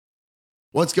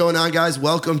What's going on, guys?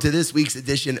 Welcome to this week's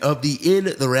edition of the In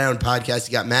the Round podcast.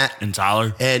 You got Matt and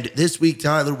Tyler. And this week,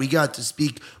 Tyler, we got to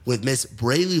speak with Miss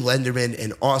Brailey Lenderman,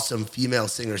 an awesome female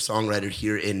singer-songwriter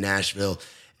here in Nashville.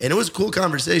 And it was a cool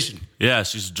conversation. Yeah,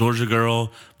 she's a Georgia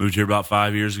girl, moved here about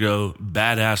 5 years ago,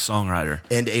 badass songwriter.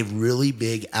 And a really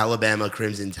big Alabama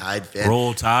Crimson Tide fan.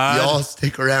 Roll Tide. Y'all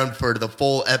stick around for the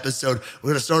full episode. We're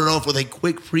going to start it off with a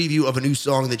quick preview of a new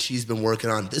song that she's been working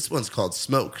on. This one's called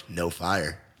Smoke, No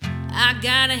Fire. I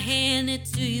gotta hand it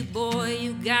to you, boy.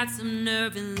 You got some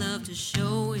nerve and love to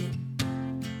show it.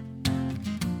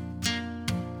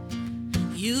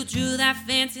 You drew that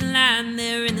fancy line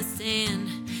there in the sand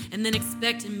and then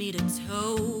expected me to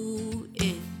toe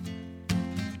it.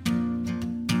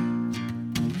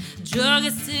 Drug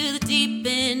us to the deep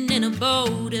end in a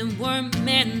boat and weren't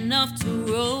man enough to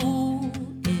row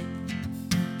it.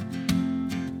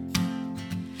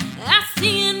 I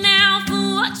see you now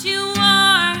for what you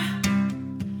are.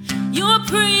 Your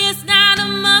Prius, not a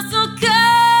muscle car.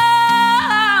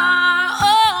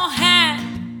 Oh, hat,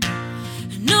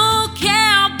 no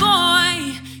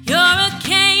cowboy. You're a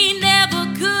cane, never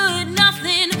good,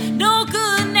 nothing, no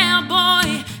good now,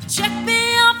 boy. Check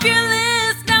me off your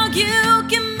list, now you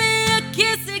can be a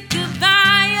kiss it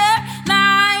goodbye,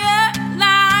 liar,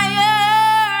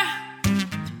 liar.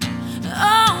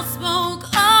 Oh, smoke,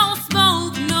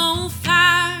 no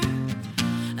fire.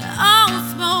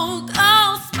 Oh, smoke,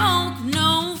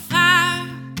 no fire.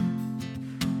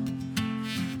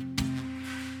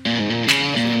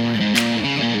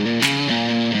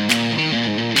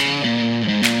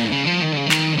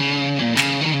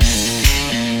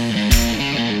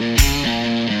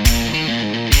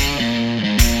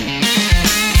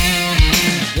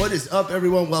 What is up,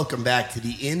 everyone? Welcome back to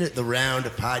the In the Round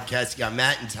podcast. You got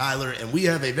Matt and Tyler, and we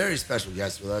have a very special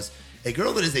guest with us. A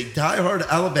girl that is a diehard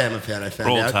Alabama fan, I found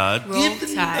Roll out. Tide.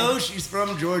 Even though she's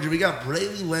from Georgia. We got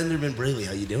Brailey Lenderman. Brailey,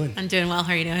 how you doing? I'm doing well.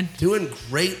 How are you doing? Doing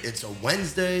great. It's a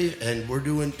Wednesday, and we're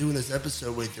doing this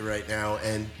episode with you right now.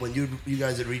 And when you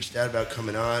guys had reached out about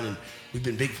coming on, and we've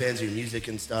been big fans of your music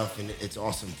and stuff, and it's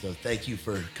awesome. So thank you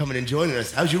for coming and joining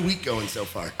us. How's your week going so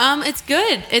far? It's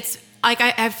good. It's like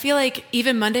I feel like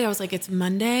even Monday, I was like, it's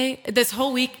Monday. This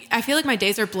whole week, I feel like my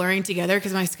days are blurring together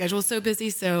because my schedule is so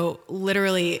busy. So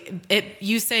literally,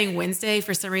 you saying Wednesday,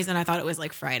 for some reason, I thought it was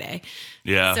like Friday.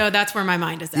 Yeah. So that's where my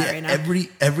mind is at right now.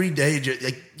 Every day,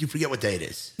 like, you forget what day it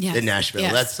is in Nashville.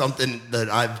 Yes. That's something that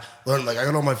I've learned. Like, I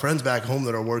got all my friends back home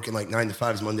that are working like 9 to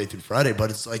 5s Monday through Friday, but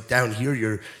it's like down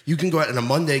here, you can go out, and a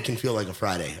Monday can feel like a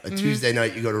Friday. A Tuesday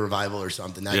night, you go to Revival or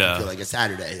something, that can feel like a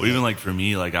Saturday. Well, even like for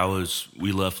me, like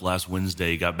we left last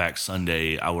Wednesday, got back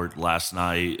Sunday. I worked last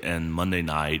night and Monday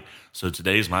night. So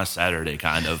today's my Saturday,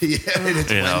 kind of. Yeah, and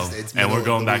it's Wednesday. It's and we're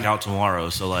going back out tomorrow.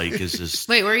 So like, it's just.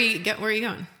 Wait, where are you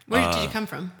going? Where did you come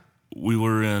from? We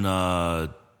were in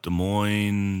Des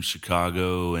Moines,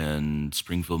 Chicago, and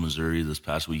Springfield, Missouri this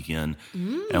past weekend.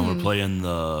 And we're playing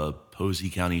the Posey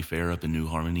County Fair up in New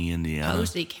Harmony, Indiana.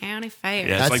 Posey County Fair.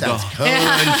 Yeah, it's that like sounds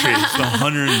country. It's the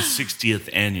 160th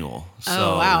annual. So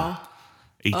Oh, wow.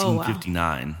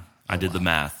 1859. I did the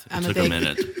math. It took a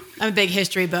minute. I'm a big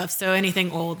history buff, so anything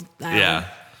old. Yeah.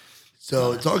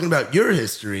 So talking about your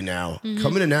history now,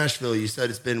 coming to Nashville, you said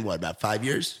it's been, what, about 5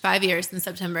 years? 5 years in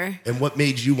September. And what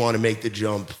made you want to make the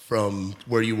jump from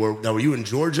where you were? Now, were you in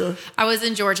Georgia? I was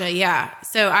in Georgia, yeah.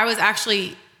 So I was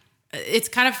actually, it's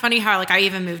kind of funny how like I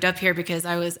even moved up here because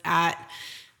I was at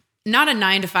not a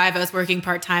 9 to 5. I was working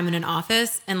part-time in an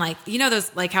office, and like, you know,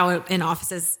 those, like how in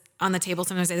offices on the table,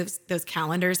 sometimes they have those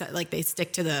calendars that like they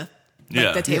stick to the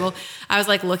table. I was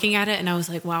like looking at it and I was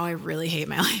like, wow, I really hate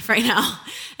my life right now.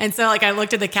 And so like I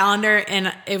looked at the calendar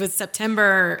and it was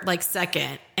September like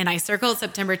 2nd, and I circled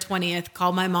September 20th,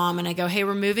 called my mom and I go, hey,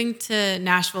 we're moving to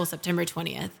Nashville September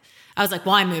 20th. I was like,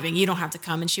 well, I'm moving. You don't have to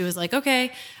come. And she was like,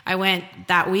 okay. I went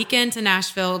that weekend to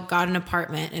Nashville, got an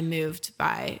apartment, and moved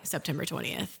by September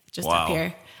 20th, just up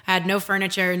here. I had no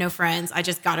furniture, no friends. I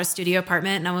just got a studio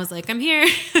apartment and I was like, I'm here.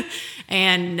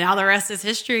 And now the rest is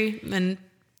history. And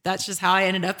that's just how I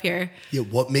ended up here. Yeah,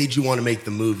 what made you want to make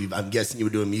the move? I'm guessing you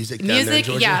were doing music down there in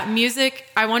Georgia? Yeah, music.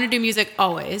 I want to do music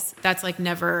always. That's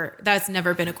never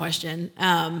been a question.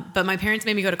 But my parents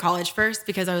made me go to college first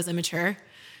because I was immature.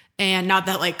 And not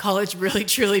that like college really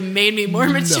truly made me more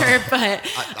mature, but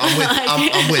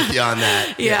I'm with you on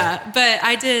that. Yeah, but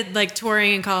I did like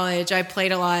touring in college. I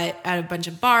played a lot at a bunch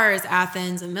of bars,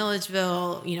 Athens and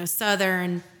Milledgeville,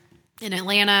 Southern in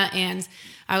Atlanta. And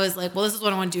I was like, well, this is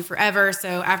what I want to do forever.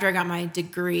 So after I got my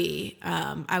degree,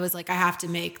 I was like, I have to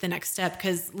make the next step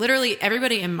because literally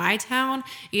everybody in my town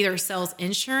either sells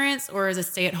insurance or is a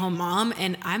stay-at-home mom,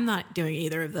 and I'm not doing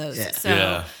either of those. Yeah.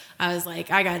 So I was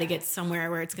like, I got to get somewhere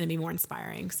where it's going to be more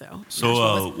inspiring. So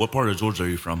what part of Georgia are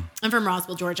you from? I'm from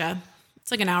Roswell, Georgia. It's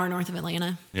like an hour north of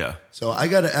Atlanta. Yeah. So I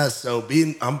gotta ask. So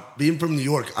being from New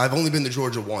York, I've only been to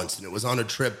Georgia once, and it was on a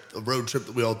road trip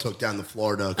that we all took down to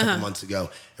Florida a couple months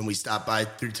ago, and we stopped by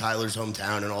through Tyler's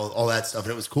hometown and all that stuff,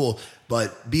 and it was cool.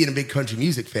 But being a big country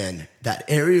music fan, that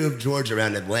area of Georgia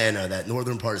around Atlanta, that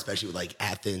northern part, especially with like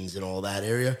Athens and all that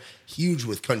area, huge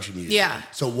with country music. Yeah.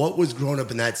 So what was growing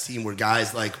up in that scene where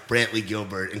guys like Brantley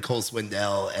Gilbert and Cole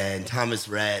Swindell and Thomas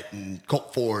Rhett and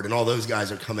Colt Ford and all those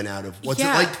guys are coming out of? What's it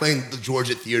like playing the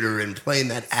Georgia Theater and playing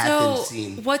that Athens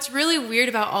scene? What's really weird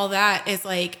about all that is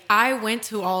like I went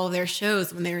to all of their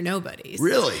shows when they were nobodies.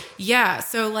 Really? Yeah.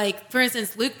 So like, for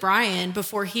instance, Luke Bryan,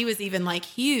 before he was even like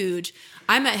huge,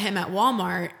 I met him at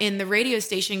Walmart, and the radio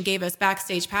station gave us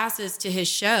backstage passes to his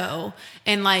show.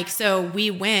 And like, so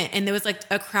we went, and there was like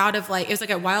a crowd of like, it was like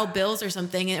at Wild Bill's or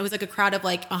something. And it was like a crowd of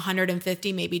like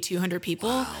 150, maybe 200 people.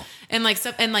 Wow. And like,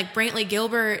 stuff, and like Brantley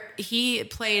Gilbert, he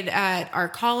played at our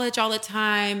college all the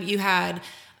time. You had,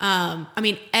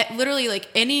 literally like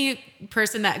any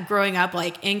person that growing up,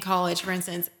 like in college, for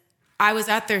instance, I was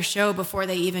at their show before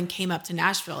they even came up to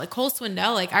Nashville. Like Cole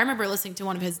Swindell, like I remember listening to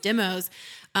one of his demos.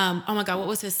 Oh my God, what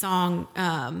was his song?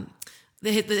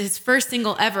 His first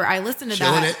single ever. I listened to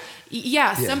Chilling that. It?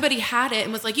 Yeah, somebody had it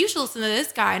and was like, you should listen to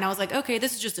this guy. And I was like, okay,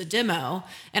 this is just a demo.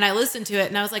 And I listened to it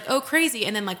and I was like, oh, crazy.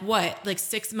 And then like what? Like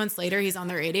 6 months later, he's on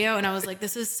the radio. And I was like,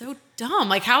 this is so dumb.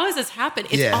 Like, how has this happened?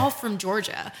 It's all from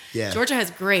Georgia. Yeah. Georgia has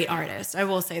great artists. I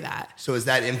will say that. So has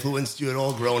that influenced you at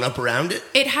all growing up around it?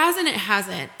 It hasn't. It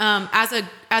hasn't.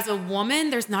 As a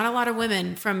woman, there's not a lot of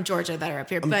women from Georgia that are up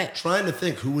here. But trying to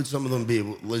think, who would some of them be?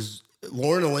 Was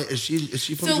Lauren Elena, is she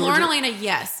from Georgia? So Lauren Elena,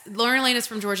 yes. Lauren Elena is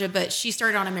from Georgia, but she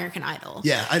started on American Idol.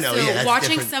 Yeah, I know. So that's watching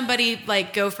different. somebody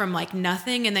like go from like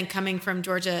nothing and then coming from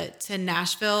Georgia to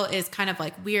Nashville is kind of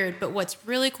like weird. But what's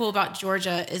really cool about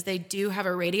Georgia is they do have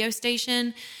a radio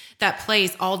station that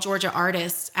plays all Georgia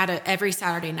artists at every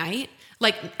Saturday night.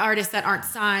 Like artists that aren't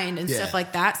signed and stuff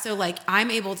like that. So like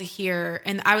I'm able to hear,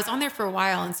 and I was on there for a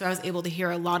while, and so I was able to hear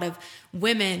a lot of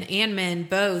women and men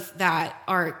both that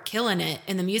are killing it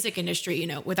in the music industry, you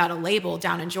know, without a label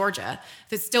down in Georgia.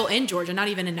 That's still in Georgia, not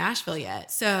even in Nashville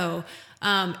yet. So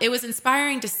it was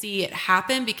inspiring to see it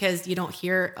happen because you don't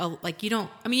hear,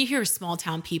 you hear small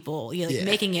town people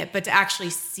making it, but to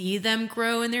actually see them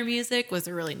grow in their music was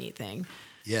a really neat thing.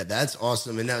 Yeah, that's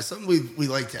awesome. And now something we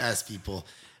like to ask people.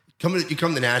 You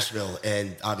come to Nashville,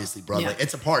 and obviously Broadway.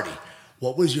 It's a party.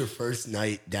 What was your first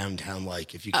night downtown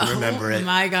like, if you can remember it? Oh,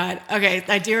 my God. Okay,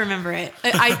 I do remember it.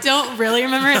 I don't really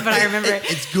remember it, but I remember it.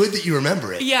 It's good that you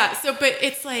remember it. Yeah, but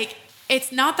it's like,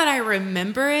 it's not that I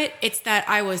remember it. It's that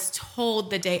I was told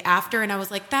the day after, and I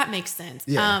was like, that makes sense.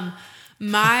 Yeah.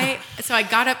 So I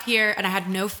got up here, and I had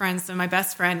no friends, so my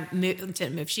best friend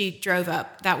didn't move. She drove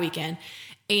up that weekend.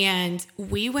 And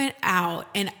we went out,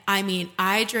 and I mean,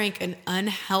 I drank an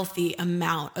unhealthy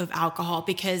amount of alcohol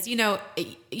because, you know,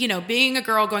 being a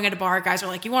girl going at a bar, guys are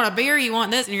like, you want a beer? You want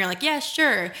this? And you're like, yeah,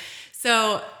 sure.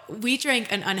 So we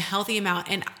drank an unhealthy amount.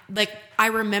 And like, I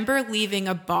remember leaving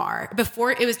a bar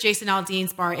before it was Jason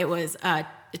Aldean's bar. It was,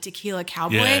 a Tequila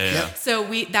Cowboy. Yeah. So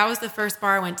that was the first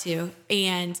bar I went to.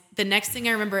 And the next thing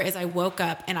I remember is I woke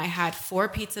up and I had 4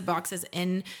 pizza boxes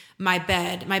in my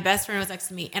bed. My best friend was next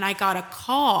to me, and I got a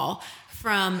call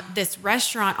from this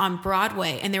restaurant on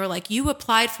Broadway, and they were like, you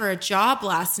applied for a job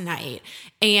last night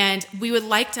and we would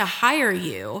like to hire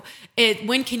you.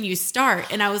 When can you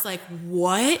start? And I was like,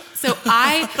 what? So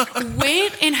I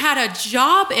went and had a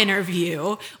job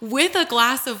interview with a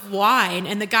glass of wine,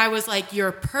 and the guy was like,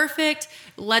 you're perfect,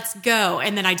 let's go.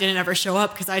 And then I didn't ever show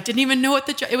up because I didn't even know what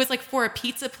it was like for a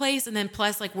pizza place, and then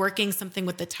plus like working something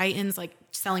with the Titans, like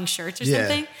selling shirts or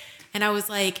something. And I was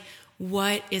like,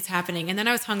 what is happening? And then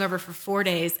I was hungover for 4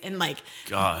 days, and like,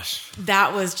 gosh,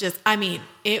 that was just, I mean,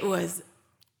 it was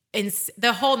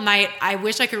the whole night. I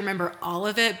wish I could remember all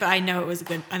of it, but I know it was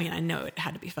I know it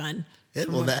had to be fun. Yeah,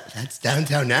 well, that's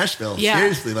downtown Nashville. Yeah.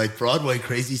 Seriously, like Broadway,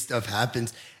 crazy stuff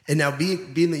happens. And now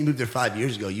being that you moved there 5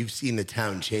 years ago, you've seen the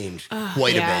town change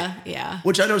quite a bit. Yeah.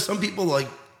 Which I know some people like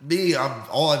me,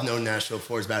 all I've known Nashville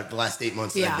for is about the last 8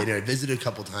 months that I've been here. I visited a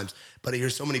couple times, but I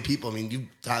hear so many people. I mean,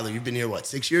 Tyler, you've been here, what,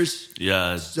 6 years?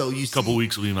 Yeah. So a couple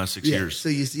weeks will be my 6 years. So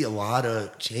you see a lot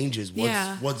of changes.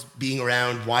 What's being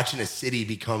around, watching a city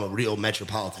become a real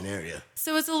metropolitan area?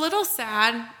 So it's a little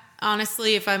sad,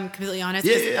 honestly, if I'm completely honest.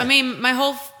 Yeah. I mean,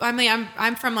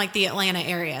 I'm from like the Atlanta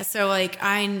area. So like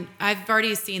I've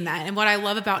already seen that. And what I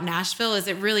love about Nashville is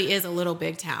it really is a little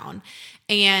big town.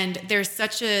 And there's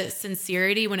such a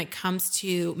sincerity when it comes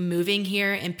to moving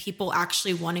here and people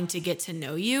actually wanting to get to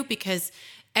know you, because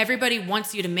everybody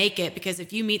wants you to make it, because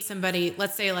if you meet somebody,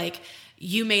 let's say like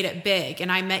you made it big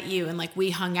and I met you and like we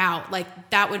hung out,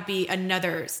 like that would be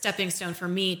another stepping stone for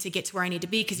me to get to where I need to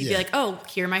be. Cause you'd be like, oh,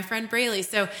 here, my friend Brailey.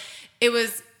 So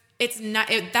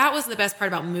that was the best part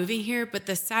about moving here. But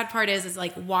the sad part is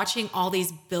like watching all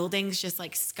these buildings just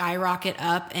like skyrocket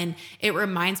up, and it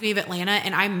reminds me of Atlanta.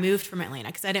 And I moved from Atlanta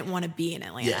because I didn't want to be in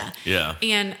Atlanta. Yeah.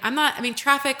 And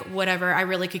traffic, whatever. I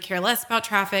really could care less about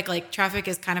traffic. Like traffic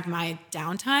is kind of my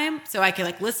downtime. So I could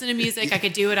like listen to music. I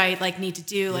could do what I like need to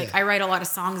do. Like I write a lot of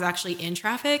songs actually in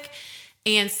traffic.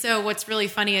 And so what's really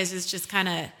funny is it's just kind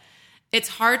of, it's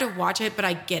hard to watch it, but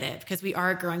I get it because we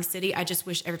are a growing city. I just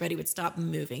wish everybody would stop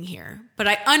moving here. But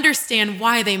I understand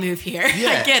why they move here. Yeah.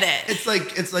 I get it.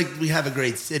 It's like we have a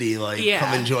great city. Like,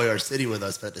 come enjoy our city with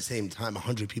us. But at the same time,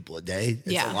 100 people a day,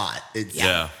 it's a lot.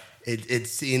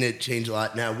 It's seeing it change a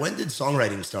lot. Now, when did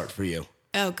songwriting start for you?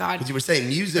 Oh, God. Because you were saying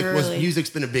music's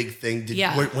been a big thing.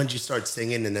 When did you start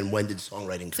singing, and then when did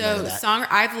songwriting come out of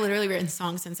that? I've literally written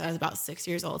songs since I was about 6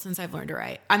 years old, since I've learned to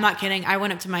write. I'm not kidding. I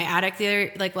went up to my attic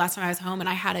last time I was home, and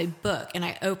I had a book, and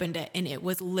I opened it, and it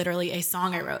was literally a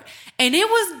song I wrote. And it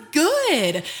was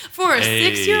good for a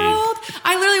 6-year-old.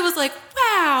 I literally was like,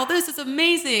 wow, this is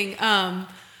amazing.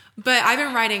 But I've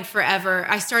been writing forever.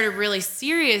 I started really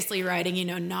seriously writing,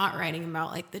 not writing about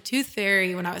like the Tooth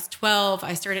Fairy when I was 12.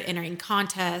 I started entering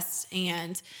contests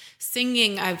and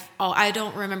singing. I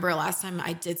don't remember the last time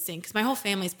I did sing because my whole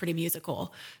family is pretty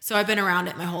musical. So I've been around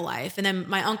it my whole life. And then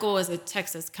my uncle was a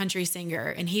Texas country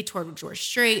singer, and he toured with George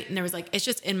Strait. And there was like, it's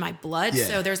just in my blood. Yeah.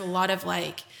 So there's a lot of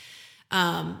like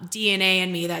DNA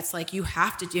in me that's like, you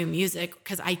have to do music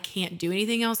because I can't do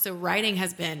anything else. So writing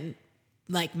has been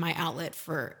like my outlet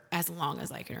for as long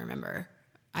as I can remember.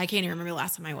 I can't even remember the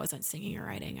last time I wasn't singing or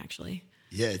writing, actually.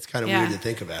 Yeah, it's kind of weird to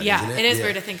think about, yeah, isn't it? It is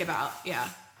weird to think about, yeah.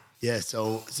 Yeah,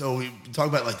 so we talk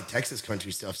about like the Texas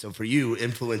country stuff. So for you,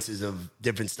 influences of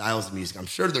different styles of music, I'm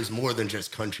sure there's more than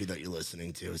just country that you're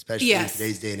listening to, especially in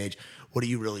today's day and age. What are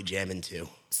you really jamming to?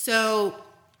 So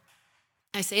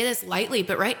I say this lightly,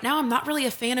 but right now I'm not really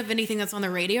a fan of anything that's on the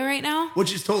radio right now.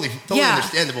 Which is totally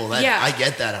understandable. I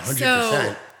get that 100%.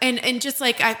 So, and just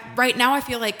like right now I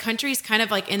feel like country's kind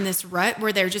of like in this rut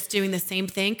where they're just doing the same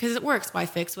thing because it works. Why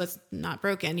fix what's not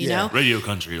broken, you know? Radio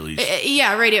country at least.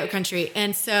 Radio country.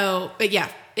 And so, but yeah,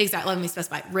 exactly. Let me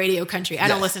specify. Radio country. I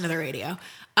don't listen to the radio.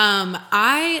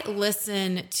 I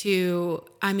listen to,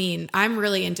 I'm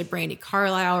really into Brandi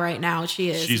Carlile right now.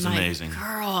 She's my amazing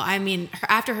girl.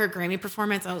 After her Grammy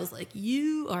performance, I was like,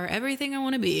 you are everything I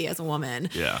want to be as a woman.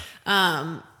 Yeah.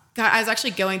 God, I was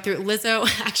actually going through Lizzo,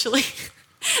 actually.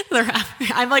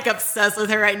 I'm like obsessed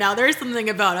with her right now. There's something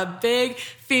about a big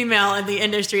female in the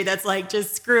industry that's like,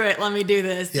 just screw it. Let me do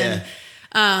this. Yeah.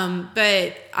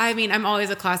 But I'm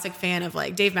always a classic fan of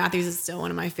like Dave Matthews is still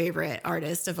one of my favorite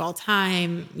artists of all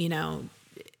time.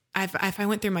 If I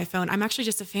went through my phone, I'm actually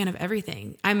just a fan of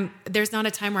everything. There's not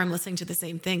a time where I'm listening to the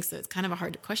same thing. So it's kind of a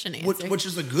hard question to answer. Which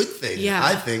is a good thing, yeah.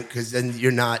 I think, because then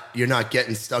you're not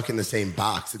getting stuck in the same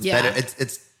box. It's better.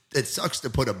 It sucks to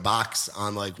put a box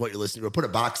on like what you're listening to, or put a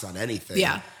box on anything.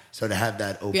 Yeah. So to have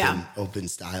that open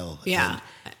style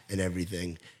and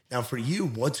everything. Now for you,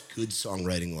 what's good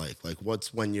songwriting like? Like what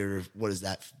is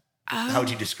that? How would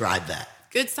you describe that?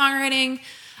 Good songwriting.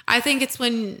 I think it's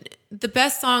when the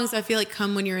best songs I feel like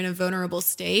come when you're in a vulnerable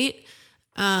state,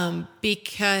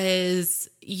 because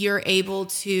you're able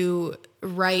to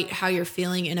write how you're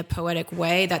feeling in a poetic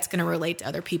way that's going to relate to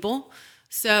other people.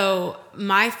 So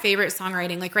my favorite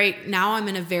songwriting, like right now I'm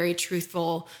in a very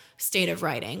truthful state of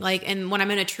writing. And when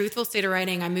I'm in a truthful state of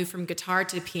writing, I move from guitar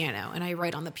to piano and I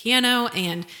write on the piano,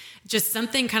 and just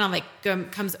something kind of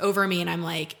like comes over me and I'm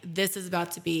like, this is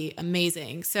about to be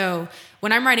amazing. So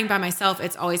when I'm writing by myself,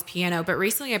 it's always piano. But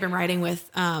recently I've been writing with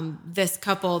this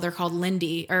couple. They're called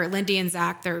Lindy and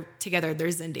Zach. They're together. They're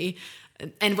Zindy.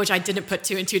 And which I didn't put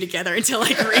 2 and 2 together until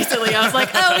like recently. I was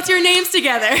like, oh, it's your names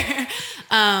together.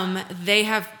 They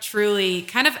have truly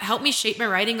kind of helped me shape my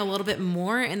writing a little bit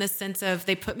more in the sense of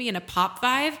they put me in a pop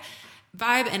vibe.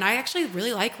 And I actually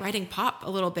really like writing pop a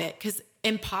little bit because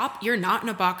in pop, you're not in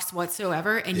a box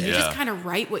whatsoever. And you just kind of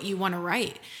write what you want to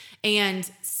write. And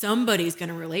somebody's going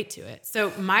to relate to it.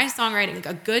 So my songwriting, like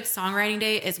a good songwriting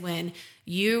day is when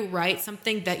you write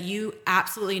something that you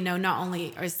absolutely know not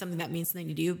only is something that means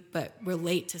something to you, but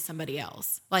relate to somebody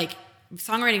else. Like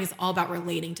songwriting is all about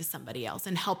relating to somebody else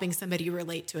and helping somebody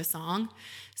relate to a song.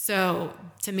 So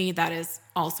to me, that is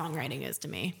all songwriting is to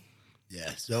me.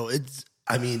 Yeah. So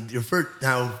your first,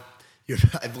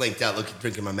 I blanked out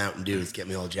drinking my Mountain Dew. It's getting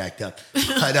me all jacked up.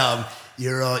 But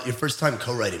your first time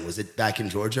co-writing, was it back in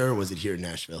Georgia or was it here in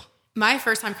Nashville? My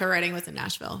first time co-writing was in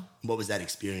Nashville. What was that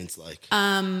experience like?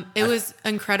 It was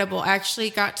incredible. I actually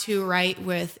got to write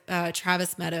with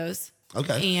Travis Meadows.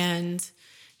 Okay. And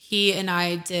he and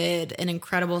I did an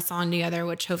incredible song together,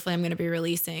 which hopefully I'm going to be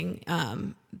releasing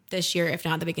this year, if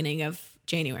not the beginning of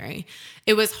January.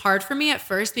 It was hard for me at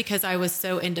first because I was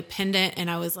so independent and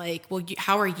I was like, well,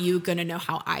 how are you going to know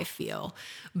how I feel?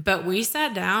 But we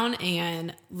sat down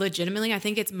and legitimately, I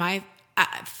think it's my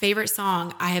favorite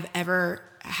song I have ever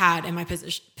had in my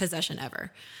possession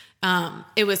ever.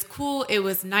 It was cool. It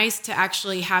was nice to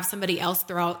actually have somebody else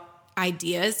throw out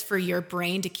ideas for your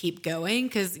brain to keep going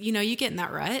because, you get in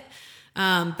that rut.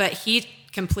 But he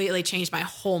completely changed my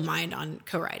whole mind on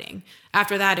co-writing.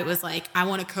 After that, it was like, I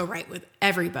want to co-write with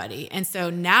everybody. And so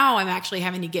now I'm actually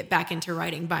having to get back into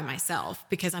writing by myself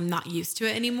because I'm not used to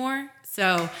it anymore.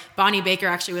 So Bonnie Baker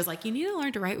actually was like, you need to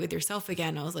learn to write with yourself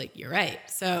again. I was like, you're right.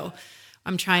 So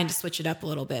I'm trying to switch it up a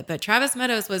little bit. But Travis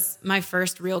Meadows was my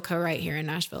first real co-write here in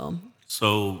Nashville.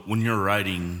 So when you're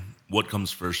writing, what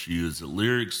comes first for you? Is it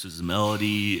lyrics? Is it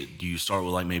melody? Do you start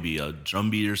with like maybe a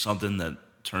drum beat or something that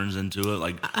turns into it?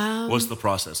 Like, what's the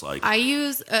process like?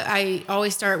 I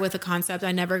always start with a concept.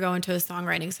 I never go into a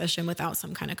songwriting session without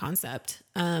some kind of concept.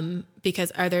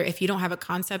 Because if you don't have a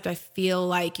concept, I feel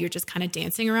like you're just kind of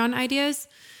dancing around ideas.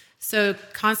 So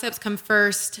concepts come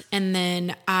first, and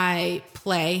then I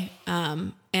play,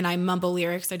 and I mumble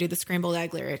lyrics. I do the scrambled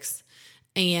egg lyrics,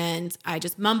 and I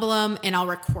just mumble them, and I'll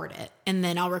record it. And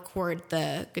then I'll record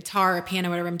the guitar or piano,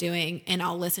 whatever I'm doing, and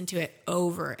I'll listen to it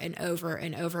over and over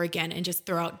and over again and just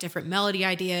throw out different melody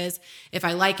ideas. If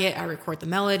I like it, I record the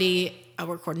melody. I'll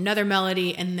record another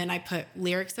melody, and then I put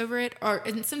lyrics over it.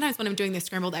 And sometimes when I'm doing the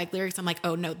scrambled egg lyrics, I'm like,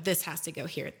 oh, no, this has to go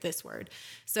here, this word.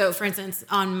 So, for instance,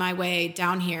 on my way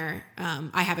down here,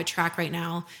 I have a track right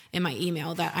now in my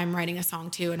email that I'm writing a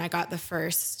song to, and I got the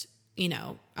first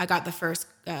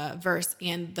verse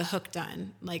and the hook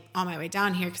done like on my way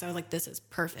down here because I was like, this is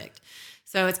perfect.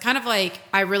 So it's kind of like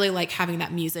I really like having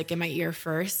that music in my ear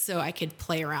first so I could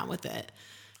play around with it.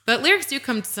 But lyrics do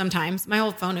come sometimes. My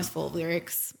whole phone is full of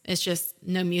lyrics. It's just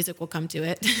no music will come to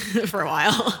it for a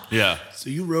while. Yeah.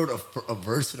 So you wrote a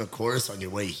verse and a chorus on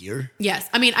your way here? Yes.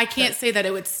 I mean, I can't say that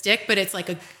it would stick, but it's like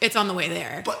it's on the way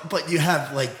there. But you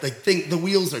have the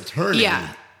wheels are turning.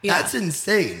 Yeah. That's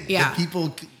insane. Yeah.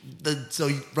 So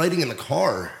writing in the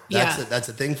car, that's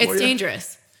a thing for you? It's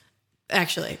dangerous,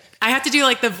 actually. I have to do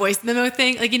like the voice memo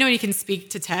thing. Like, when you can speak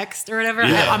to text or whatever.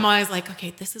 Yeah. I'm always like,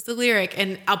 okay, this is the lyric.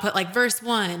 And I'll put like verse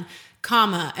 1,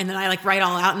 comma, and then I like write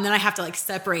all out. And then I have to like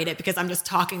separate it because I'm just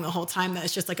talking the whole time.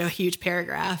 That's just like a huge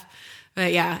paragraph.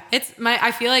 But yeah,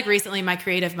 I feel like recently my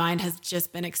creative mind has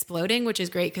just been exploding, which is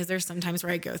great because there's sometimes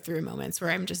where I go through moments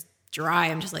where I'm just dry.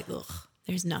 I'm just like, ugh.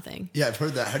 There's nothing. Yeah, I've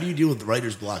heard that. How do you deal with the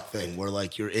writer's block thing where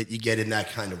like you get in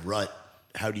that kind of rut?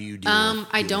 How do you deal with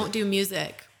I don't do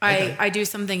music. Okay. I do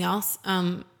something else.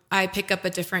 I pick up a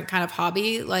different kind of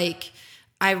hobby. Like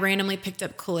I randomly picked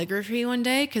up calligraphy one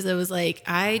day because it was like,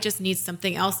 I just need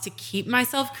something else to keep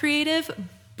myself creative.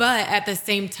 But at the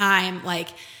same time, like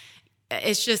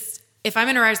it's just, if I'm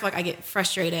in a writer's block, I get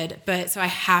frustrated, so I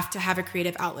have to have a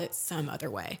creative outlet some other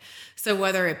way. So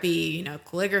whether it be,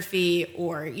 calligraphy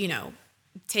or,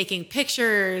 taking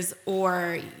pictures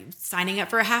or signing up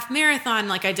for a half marathon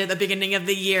like I did at the beginning of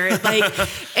the year. Like,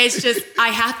 it's just, I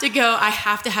have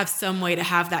to have some way to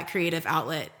have that creative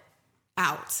outlet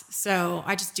out. So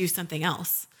I just do something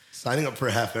else. Signing up for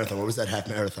a half marathon. What was that half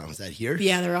marathon? Was that here?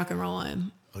 Yeah, the rock and roll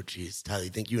one. Oh, geez. Tyler, you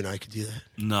think you and I could do that?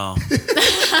 No.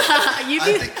 I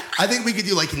think we could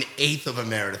do like an eighth of a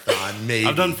marathon, maybe.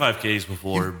 I've done 5Ks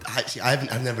before.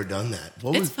 I've never done that.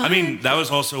 It's fun. That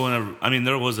was also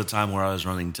there was a time where I was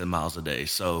running 10 miles a day.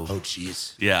 So, oh,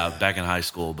 geez. Yeah, back in high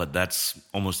school, but that's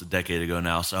almost a decade ago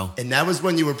now. So, and that was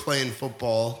when you were playing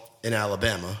football in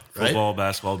Alabama, right? Football,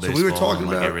 basketball, baseball. So we were talking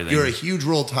about everything. You're a huge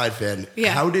Roll Tide fan.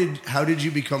 Yeah. How did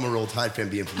you become a Roll Tide fan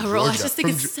being from Georgia? I just think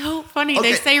it's so funny.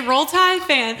 Okay. They say Roll Tide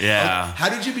fan. Yeah. How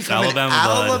did you become an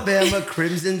Alabama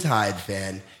Crimson Tide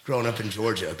fan growing up in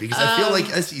Georgia? Because I feel like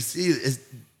SEC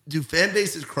do fan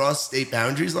bases cross state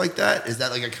boundaries like that? Is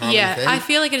that like a common thing? I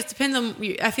feel like it depends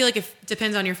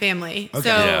on your family. Okay.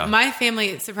 So my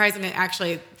family, surprisingly,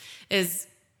 actually is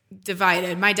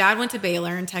divided. My dad went to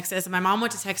Baylor in Texas, and my mom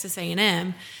went to Texas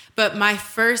A&M. But my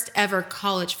first ever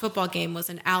college football game was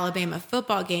an Alabama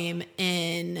football game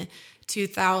in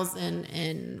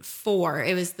 2004.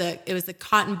 It was the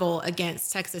Cotton Bowl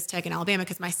against Texas Tech and Alabama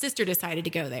because my sister decided to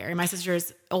go there, and my sister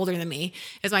is older than me.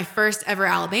 It was my first ever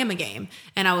Alabama game,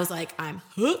 and I was like, I'm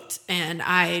hooked, and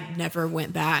I never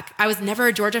went back. I was never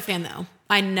a Georgia fan though.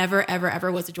 I never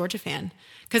ever was a Georgia fan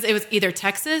because it was either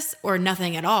Texas or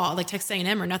nothing at all, like Texas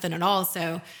A&M or nothing at all.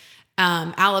 So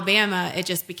Alabama, it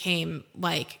just became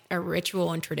like a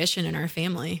ritual and tradition in our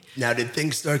family. Now, did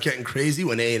things start getting crazy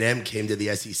when A&M came to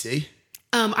the SEC?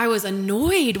 I was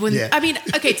annoyed when,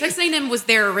 Texas A&M was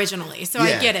there originally, so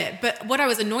I get it. But what I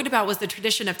was annoyed about was the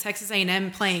tradition of Texas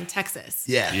A&M playing Texas.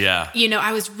 Yeah. Yeah. You know,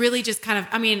 I was really just kind of,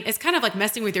 it's kind of like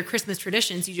messing with your Christmas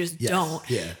traditions. You just don't.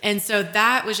 Yeah. And so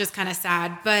that was just kind of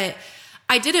sad. But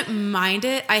I didn't mind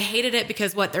it. I hated it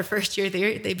because their first year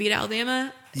there, they beat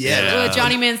Alabama. Yeah. With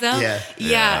Johnny Manziel.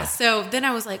 Yeah. So then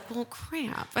I was like, well,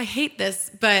 crap, I hate this.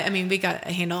 But we got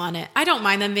a handle on it. I don't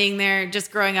mind them being there.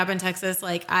 Just growing up in Texas,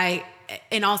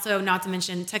 and also not to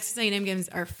mention Texas A&M games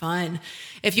are fun.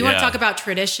 If you want to talk about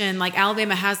tradition, like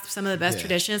Alabama has some of the best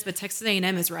traditions, but Texas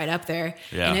A&M is right up there,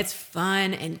 and it's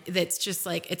fun, and it's just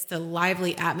like it's the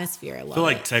lively atmosphere. I feel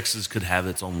like Texas could have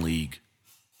its own league.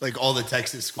 Like all the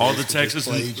Texas schools. All the Texas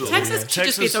should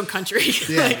just be its own country.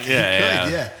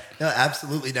 Yeah. No,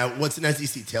 absolutely. Now, what's an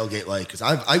SEC tailgate like? Because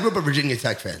I grew up a Virginia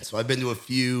Tech fan, so I've been to a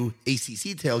few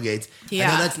ACC tailgates. Yeah.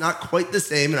 I know that's not quite the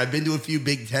same, and I've been to a few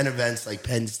Big Ten events like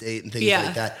Penn State and things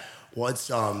like that. What's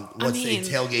a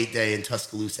tailgate day in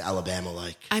Tuscaloosa, Alabama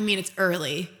like? It's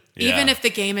early. Yeah. Even if the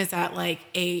game is at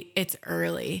 8, it's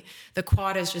early. The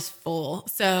quad is just full.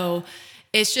 So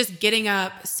it's just getting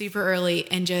up super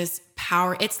early and just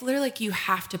power. It's literally like you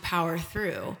have to power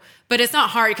through. But it's not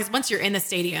hard because once you're in the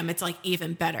stadium, it's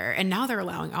even better. And now they're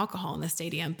allowing alcohol in the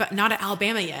stadium, but not at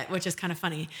Alabama yet, which is kind of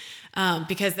funny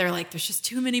because they're like, there's just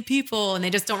too many people and they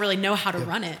just don't really know how to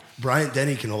run it. Bryant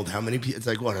Denny can hold how many people? It's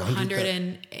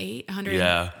 108, 100.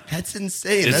 Yeah. That's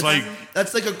insane.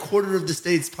 That's like a quarter of the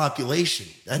state's population.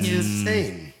 That's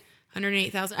insane.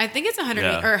 108,000. I think it's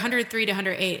 108 or 103 to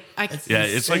 108.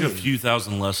 It's like a few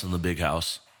thousand less than the big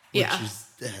house.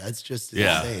 That's just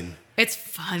insane. It's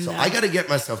fun. So I got to get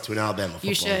myself to an Alabama football game.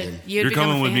 You should. You're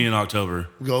coming with me in October.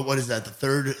 What is that? The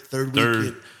third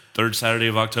week? Third Saturday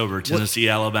of October, Tennessee,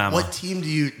 Alabama. What team do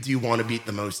you want to beat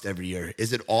the most every year?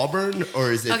 Is it Auburn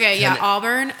or is it?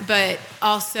 Auburn, but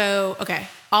also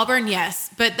Auburn, yes,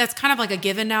 but that's kind of like a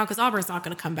given now because Auburn's not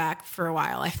going to come back for a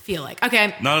while. I feel like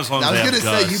not as long as I was going to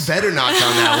say you better knock on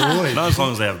that wood. Not as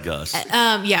long as they have Gus.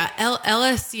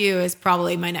 LSU is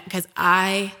probably my next because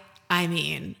I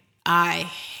hate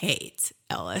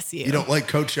LSU. You don't like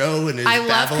Coach O and his I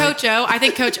love Coach O. I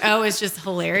think Coach O is just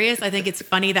hilarious. I think it's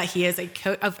funny that he is a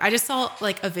coach. I just saw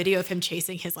a video of him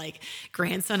chasing his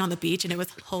grandson on the beach, and it was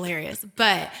hilarious.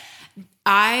 But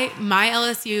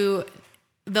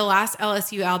the last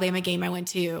LSU Alabama game I went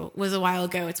to was a while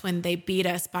ago. It's when they beat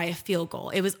us by a field goal.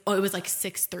 It was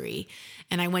 6-3.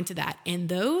 And I went to that. And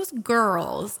those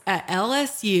girls at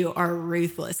LSU are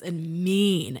ruthless and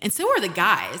mean. And so are the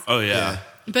guys. Oh, yeah.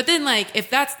 But then,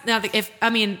 if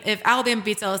Alabama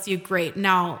beats LSU, great.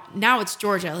 Now it's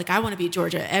Georgia. I want to beat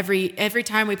Georgia every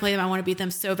time we play them. I want to beat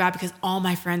them so bad because all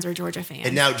my friends are Georgia fans.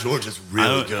 And now Georgia's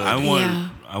really good. I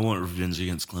want revenge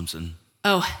against Clemson.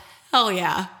 Oh, hell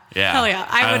yeah. Yeah. Hell yeah.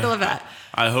 I would love that.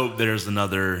 I hope there's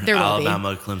another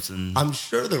Alabama Clemson. I'm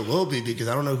sure there will be because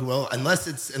I don't know who else unless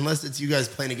it's you guys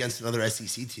playing against another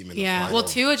SEC team in the final. Well,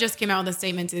 Tua just came out with a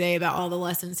statement today about all the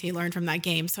lessons he learned from that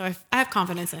game, so I have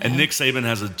confidence in him. And Nick Saban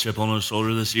has a chip on his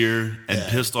shoulder this year, and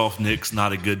pissed off Nick's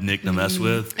not a good Nick to mess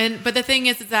with. But the thing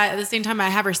is that at the same time, I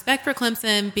have respect for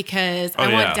Clemson because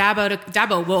I want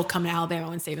Dabo will come to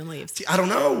Alabama when Saban leaves. See, I don't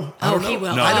know. He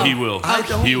will. No, he will.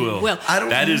 He will. I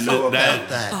don't know about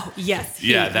that. Oh, yes.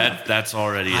 Yeah, that's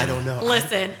already. I don't know.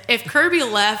 Listen, if Kirby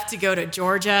left to go to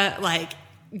Georgia,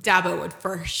 Dabo would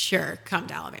for sure come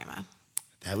to Alabama.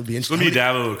 That would be interesting. It's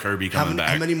going to be Dabo or Kirby coming back.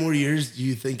 How many more years do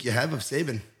you think you have of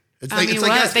Saban?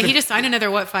 He just signed another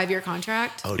 5-year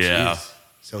contract? Oh, yeah.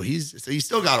 So he's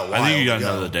still got a while. I think you got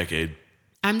another decade.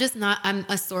 I'm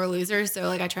a sore loser, so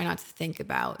I try not to think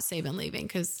about Saban leaving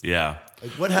because. Yeah.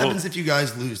 What happens if you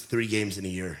guys lose 3 games in a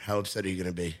year? How upset are you going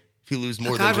to be? If you lose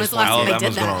more than just one,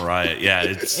 Alabama's going to riot. Yeah,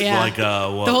 it's the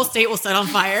whole state will set on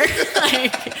fire.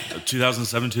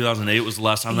 2007, 2008 was the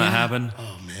last time that happened.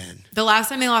 Oh man, the last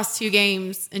time they lost 2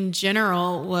 games in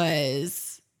general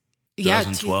was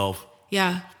 2012.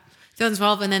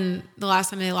 2012, and then the last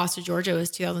time they lost to Georgia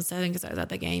was 2007 because I was at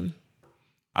the game.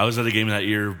 I was at the game that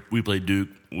year. We played Duke.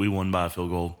 We won by a field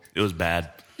goal. It was bad.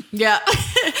 Yeah.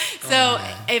 So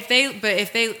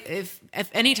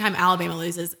if any time Alabama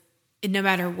loses, no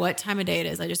matter what time of day it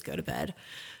is, I just go to bed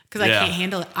because I can't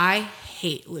handle it. I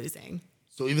hate losing.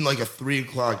 So even a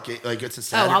 3:00 game, it's a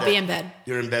Saturday. I'll be in bed.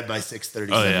 You're in bed by 6:30,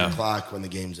 7 o'clock when the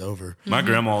game's over. My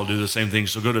grandma will do the same thing.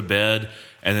 She'll go to bed,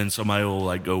 and then somebody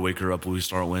will go wake her up when we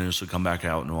start winning. She'll come back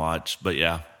out and watch. But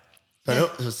yeah. I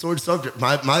know it's a sore subject.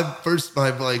 My first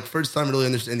time really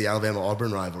understanding the Alabama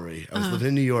Auburn rivalry. I was living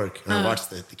in New York and I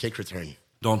watched the kick return.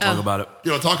 Don't talk about it.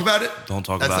 You don't talk about it? Don't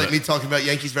talk That's about like it. me talking about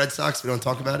Yankees, Red Sox. We don't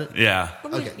talk about it? Yeah.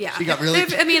 Okay. Yeah. She got really...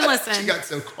 Listen. She got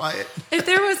so quiet. If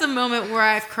there was a moment where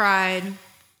I've cried,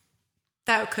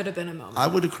 that could have been a moment. I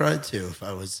would have cried too if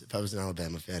I was an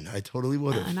Alabama fan. I totally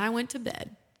would have. And I went to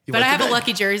bed. You But went I to have bed? a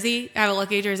lucky jersey.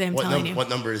 I'm telling you. What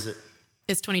number is it?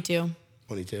 It's 22.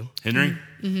 22? Henry?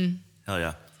 Mm-hmm. Hell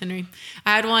yeah. Henry.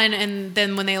 I had one, and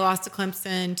then when they lost to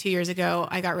Clemson 2 years ago,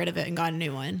 I got rid of it and got a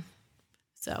new one.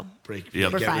 So Get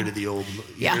we're fine. rid of the old,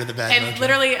 yeah. rid of the bad And monkey.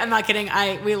 literally, I'm not kidding.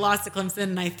 We lost to Clemson,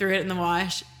 and I threw it in the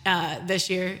wash this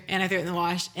year, and I threw it in the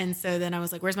wash. And so then I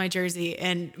was like, "Where's my jersey?"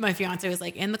 And my fiance was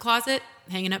like, "In the closet,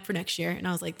 hanging up for next year." And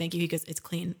I was like, "Thank you." He goes, "It's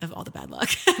clean of all the bad luck."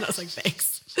 And I was like,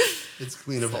 "Thanks." It's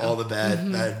clean of all the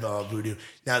bad voodoo.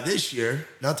 Now this year,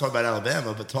 not talking about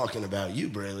Alabama, but talking about you,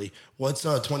 Brailey. What's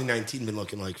 2019 been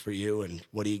looking like for you, and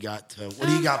what do you got? What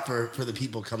do you got for the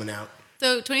people coming out?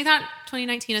 So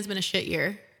 2019 has been a shit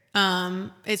year.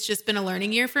 It's just been a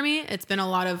learning year for me. It's been a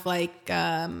lot of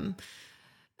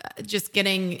just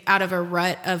getting out of a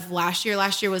rut of last year.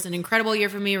 Last year was an incredible year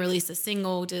for me. Released a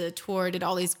single, did a tour, did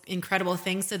all these incredible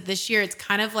things. So this year it's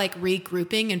kind of like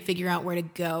regrouping and figure out where to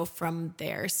go from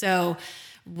there. So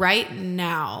right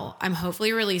now I'm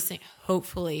hopefully releasing,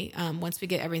 once we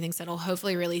get everything settled,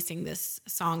 hopefully releasing this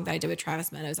song that I did with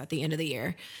Travis Meadows at the end of the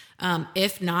year.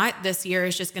 If not, this year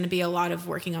is just going to be a lot of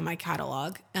working on my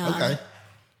catalog. Okay.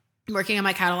 Working on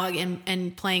my catalog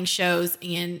and playing shows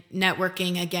and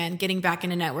networking again, getting back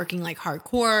into networking like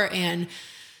hardcore. And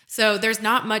so there's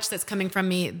not much that's coming from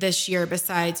me this year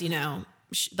besides,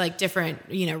 like different,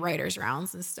 writers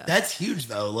rounds and stuff. That's huge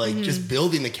though. Like just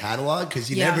building the catalog, because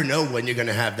you never know when you're going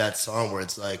to have that song where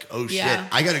it's like, oh shit,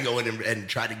 I got to go in and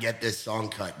try to get this song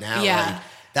cut now. Yeah. Like,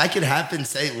 that could happen,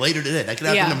 say, later today. That could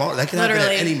happen tomorrow. That could happen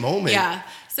at any moment. Yeah.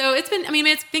 So it's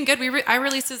been good. I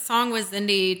released a song with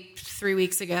Zindy 3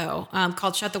 weeks ago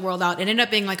called Shut the World Out. It ended up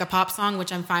being like a pop song,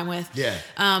 which I'm fine with. Yeah.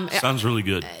 Sounds really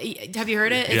good. Have you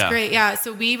heard it? It's great. Yeah.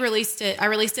 So we released it. I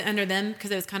released it under them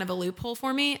because it was kind of a loophole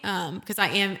for me because I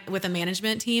am with a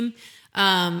management team.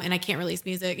 And I can't release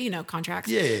music, contracts.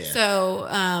 Yeah.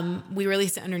 So we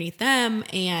released it underneath them,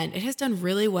 and it has done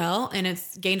really well, and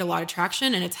it's gained a lot of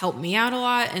traction, and it's helped me out a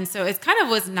lot. And so it kind of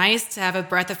was nice to have a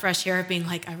breath of fresh air of being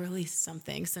like, I released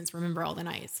something since Remember All the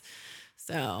Nights.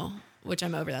 So, which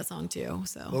I'm over that song too.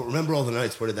 So, Well, Remember All the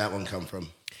Nights, where did that one come from?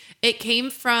 it came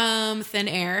from thin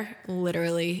air,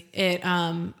 literally.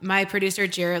 My producer,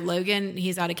 Jared Logan,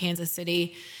 he's out of Kansas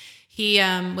City. He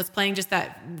was playing just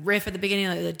that riff at the beginning,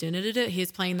 like the da-da-da-da. He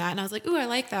was playing that, and I was like, "Ooh, I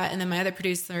like that." And then my other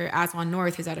producer, Aswan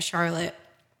North, who's out of Charlotte,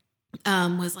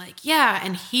 was like, "Yeah."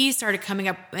 And he started coming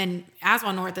up, and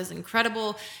Aswan North is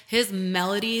incredible. His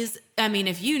melodies, I mean,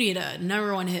 if you need a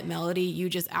number one hit melody, you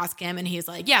just ask him, and he's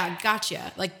like, "Yeah,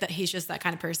 gotcha." Like that, he's just that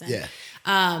kind of person.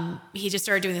 Yeah. He just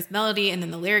started doing this melody, and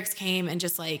then the lyrics came, and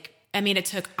just like,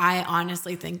 I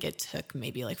honestly think it took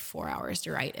maybe like 4 hours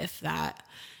to write, if that.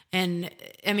 And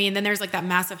I mean, then there's like that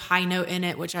massive high note in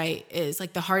it, which is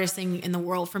like the hardest thing in the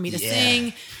world for me to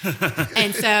sing.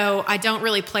 And so I don't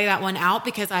really play that one out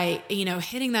because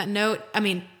hitting that note, I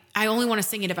mean, I only want to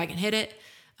sing it if I can hit it.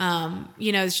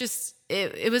 It's just,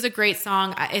 it was a great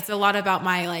song. It's a lot about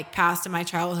my like past and my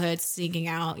childhood, seeking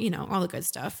out, all the good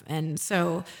stuff. And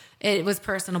so it was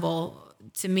personable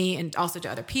to me and also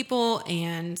to other people.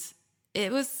 And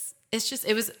it was a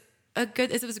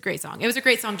great song. It was a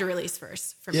great song to release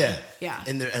first for me. Yeah.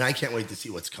 And I can't wait to see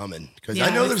what's coming, because Yeah,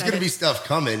 I know I'm there's going to excited. be stuff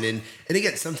coming. And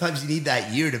again, sometimes you need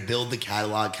that year to build the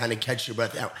catalog, kind of catch your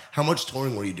breath out. How much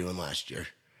touring were you doing last year?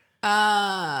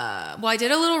 Well, I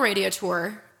did a little radio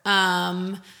tour,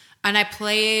 and I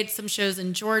played some shows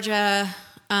in Georgia.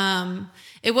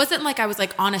 It wasn't like I was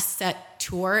like on a set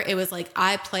tour. It was like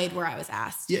I played where I was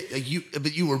asked. Yeah,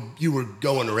 but you were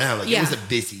going around. Like, it was a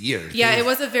busy year. Yeah, it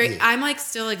was a very. I'm like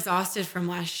still exhausted from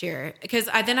last year because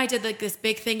then I did like this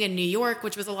big thing in New York,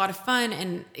 which was a lot of fun,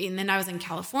 and then I was in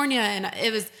California, and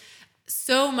it was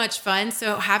so much fun.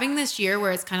 So having this year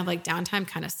where it's kind of like downtime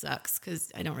kind of sucks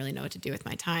because I don't really know what to do with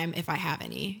my time if I have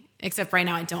any. Except right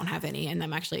now I don't have any, and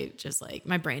I'm actually just like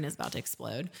my brain is about to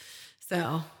explode.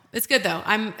 So it's good though.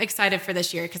 I'm excited for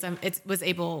this year because it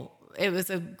was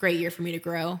a great year for me to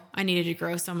grow. I needed to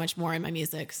grow so much more in my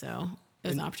music, so it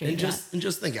was an opportunity. And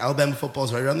just think, Alabama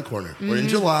football's right around the corner. We're in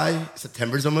July.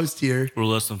 September's almost here. We're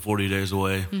less than 40 days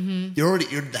away. You're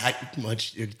that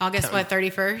much. August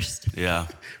 31st? Yeah.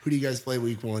 Who do you guys play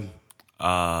week 1?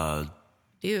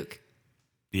 Duke.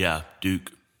 Yeah,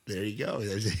 Duke. There you go.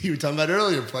 You were talking about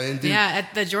earlier playing Duke. Yeah,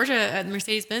 at the Georgia at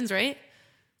Mercedes-Benz, right?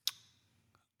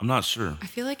 I'm not sure. I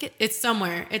feel like it's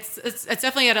somewhere. It's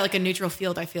definitely at like a neutral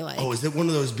field, I feel like. Oh, is it one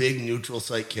of those big neutral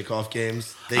site kickoff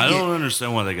games? I don't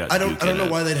understand why they got Duke. I don't know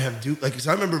why they'd have Duke. Like, because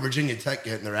I remember Virginia Tech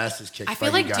getting their asses kicked. I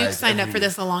feel like Duke signed up for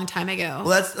this a long time ago. Well,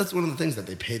 that's one of the things that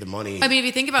they pay the money. I mean, if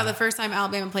you think about the first time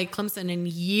Alabama played Clemson in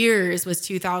years was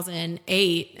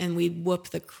 2008, and we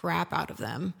whooped the crap out of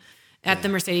them at the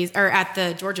Mercedes or at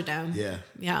the Georgia Dome. Yeah.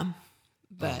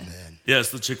 But man. Yeah,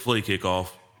 it's the Chick-fil-A kickoff.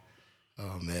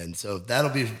 Oh man, so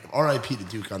that'll be RIP to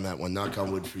Duke on that one. Knock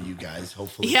on wood for you guys.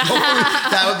 Hopefully, Yeah.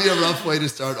 That would be a rough way to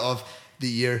start off the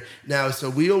year. Now, so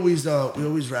we always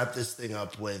wrap this thing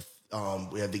up with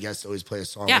we have the guests always play a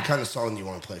song. Yeah. What kind of song do you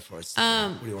want to play for us?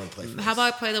 What do you want to play for us? How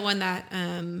about I play the one that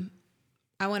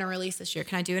I want to release this year?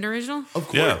 Can I do an original? Of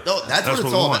course. Yeah. No, that's what it's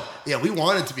what all we about. Yeah, we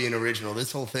want it to be an original.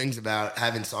 This whole thing's about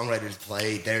having songwriters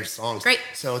play their songs. Great.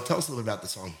 So tell us a little bit about the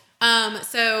song.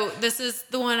 So this is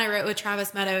the one I wrote with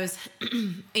Travis Meadows.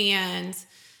 And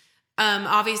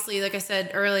obviously, like I said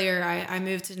earlier, I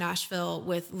moved to Nashville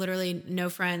with literally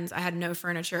no friends. I had no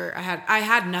furniture. I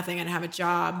had nothing. I didn't have a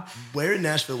job. Where in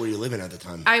Nashville were you living at the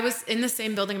time? I was in the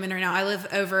same building I'm in right now. I live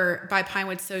over by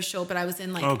Pinewood Social, but I was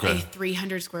in like a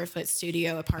 300 square foot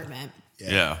studio apartment.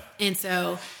 Yeah. And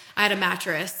so I had a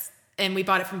mattress, and we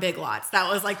bought it from Big Lots. That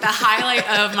was like the highlight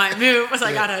of my move was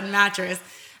I got a mattress.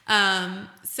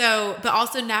 But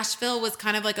also Nashville was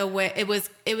kind of like a way, it was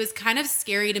kind of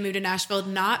scary to move to Nashville,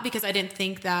 not because I didn't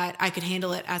think that I could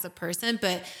handle it as a person,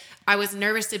 but I was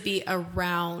nervous to be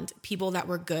around people that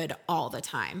were good all the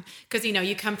time. Cause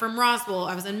you come from Roswell,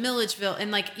 I was in Milledgeville,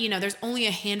 and there's only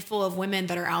a handful of women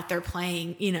that are out there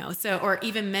playing, or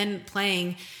even men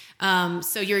playing.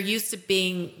 So you're used to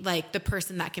being like the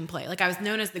person that can play. Like I was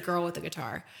known as the girl with the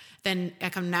guitar. Then I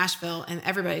come to Nashville and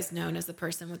everybody's known as the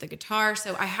person with the guitar.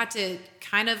 So I had to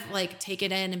kind of like take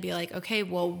it in and be like, okay,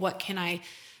 well, what can I,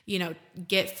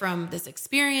 get from this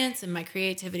experience and my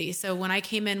creativity? So when I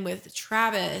came in with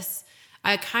Travis,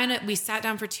 we sat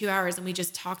down for 2 hours and we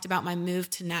just talked about my move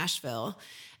to Nashville.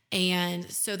 And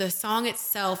so the song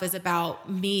itself is about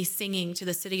me singing to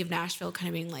the city of Nashville, kind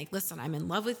of being like, listen, I'm in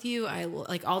love with you. I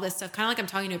like all this stuff, kind of like I'm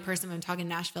talking to a person when I'm talking to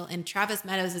Nashville. And Travis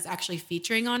Meadows is actually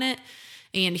featuring on it.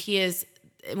 And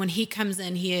when he comes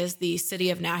in, he is the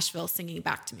city of Nashville singing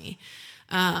back to me.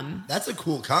 That's a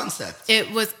cool concept.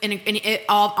 It was, and it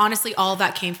all, honestly, all of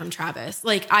that came from Travis.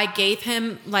 Like I gave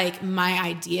him like my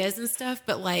ideas and stuff,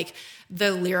 but like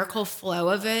the lyrical flow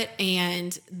of it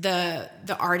and the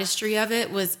artistry of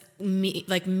it was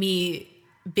me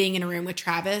being in a room with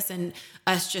Travis and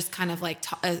us just kind of like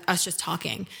us just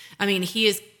talking. I mean,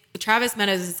 Travis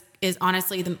Meadows is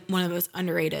honestly one of the most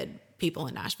underrated people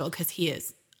in Nashville because he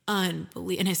is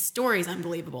unbelievable and his story is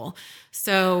unbelievable.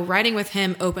 So writing with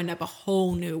him opened up a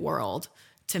whole new world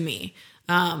to me.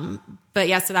 But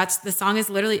yeah, so the song is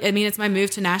literally, it's my move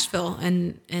to Nashville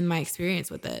and my experience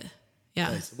with it. Yeah.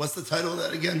 Nice. What's the title of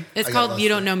that again? It's called You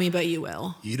Don't Know Me, But You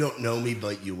Will. You Don't Know Me,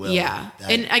 But You Will. Yeah.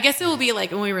 And I guess it will be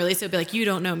like, when we release it, it'll be like, You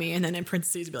Don't Know Me. And then in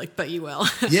parentheses, it'll be like, But You Will.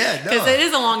 Yeah. No. Because it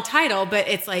is a long title, but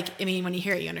it's like, when you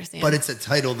hear it, you understand. But it's a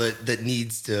title that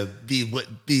needs to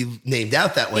be named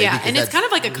out that way. Yeah. And it's kind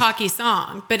of like a cocky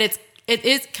song, but it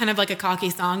is kind of like a cocky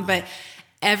song, but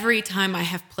every time I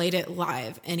have played it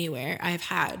live anywhere, I've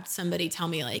had somebody tell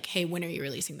me like, hey, when are you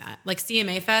releasing that? Like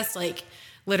CMA Fest, like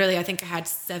literally, I think I had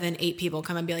 7-8 people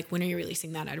come and be like, when are you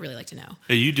releasing that? I'd really like to know.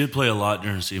 Hey, you did play a lot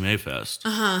during CMA Fest.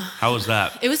 Uh-huh. How was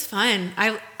that? It was fun.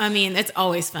 I mean, it's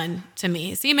always fun to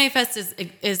me. CMA Fest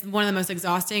is one of the most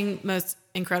exhausting, most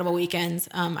incredible weekends.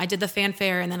 I did the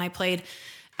fanfare and then I played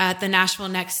at the Nashville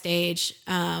Next stage.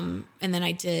 And then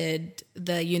I did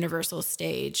the Universal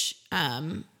stage,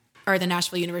 or the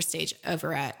Nashville Universe stage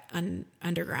over at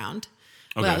Underground.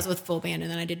 Okay. Well, that was with full band.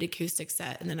 And then I did acoustic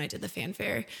set and then I did the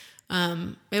fanfare.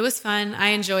 It was fun. I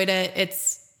enjoyed it.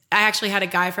 I actually had a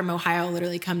guy from Ohio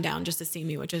literally come down just to see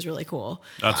me, which is really cool.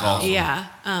 That's awesome. Yeah.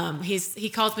 He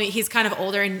calls me, he's kind of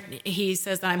older and he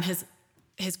says that I'm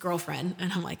his girlfriend.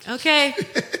 And I'm like, okay,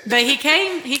 but he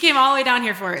came all the way down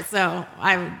here for it. So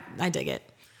I dig it.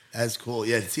 That's cool.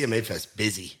 Yeah. CMA Fest,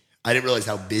 busy. I didn't realize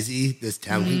how busy this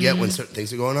town can get when certain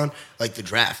things are going on. Like the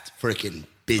draft, freaking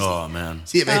busy. Oh, man.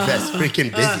 CMA Fest,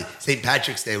 freaking busy. St.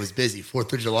 Patrick's Day was busy.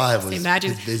 4th of July was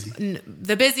busy.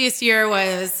 The busiest year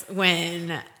was when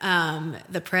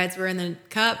the Preds were in the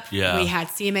Cup. Yeah. We had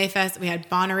CMA Fest. We had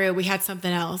Bonnaroo. We had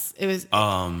something else. It was...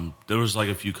 there was like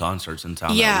a few concerts in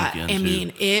town that weekend, too.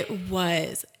 mean, it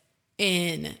was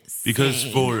insane. Because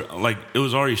it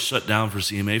was already shut down for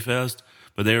CMA Fest,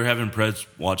 but they were having Preds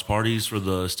watch parties for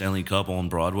the Stanley Cup on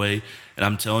Broadway. And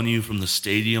I'm telling you, from the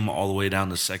stadium all the way down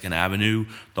to 2nd Avenue,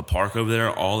 the park over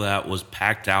there, all that was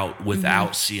packed out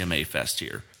without CMA Fest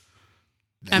here.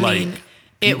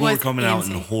 People was were coming out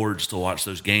in insane. hordes to watch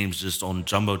those games just on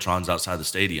jumbotrons outside the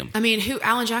stadium. I mean,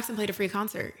 Alan Jackson played a free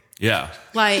concert. Yeah.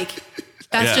 Like,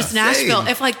 that's Yeah. just Nashville.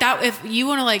 Insane. If you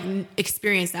want to like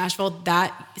experience Nashville,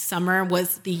 that summer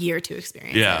was the year to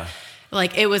experience Yeah. it.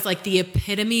 Like, it was like the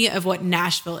epitome of what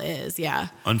Nashville is. Yeah.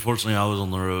 Unfortunately, I was on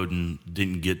the road and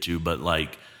didn't get to, but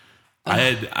like I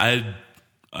had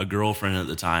a girlfriend at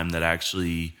the time that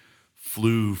actually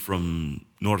flew from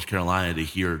North Carolina to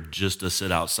here just to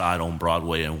sit outside on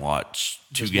Broadway and watch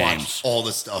two Just games. watch all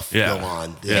the stuff Yeah. go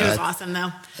on. Yeah. It was that- awesome,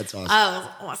 though. That's awesome. Oh,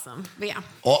 it was awesome. But yeah.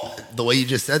 The way you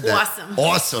just said that.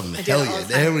 Awesome. I do Hell it all yeah.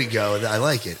 the time. There we go. I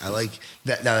like it. I like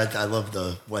that. Now I love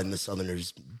when the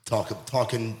Southerners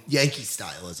talking Yankee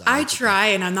style. As I like it. try,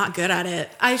 and I'm not good at it.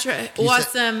 I try. You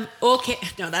Awesome. Okay.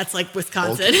 No, that's like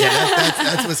Wisconsin. Okay. Yeah,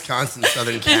 that's Wisconsin,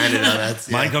 Southern Canada. That's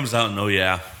yeah. Mine comes out in oh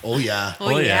yeah. Oh yeah.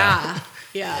 Oh, Oh, yeah. yeah.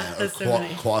 Yeah. Or That's so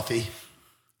funny. coffee.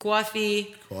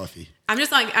 Coffee. I'm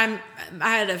just like, I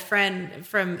had a friend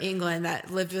from England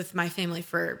that lived with my family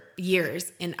for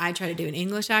years, and I tried to do an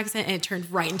English accent, and it turned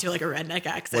right into like a redneck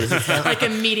accent. What does it sound like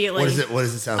immediately. What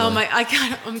does it sound Oh like?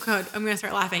 my, I'm going to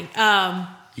start laughing.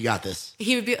 You got this.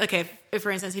 He would be, okay, if, for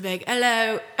instance, he'd be like,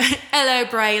 hello,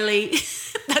 Brailey.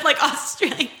 That like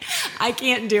Australian. I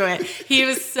can't do it. He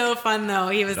was so fun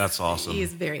though. That's awesome.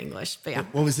 He's very English, but yeah.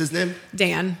 What was his name?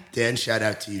 Dan. Dan, shout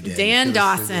out to you, Dan. Dan If you're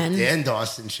listening. Dawson. Dan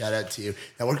Dawson, shout out to you.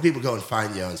 Now, where can people go and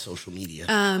find you on social media?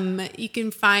 You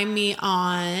can find me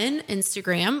on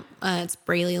Instagram. It's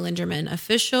Brailey Lenderman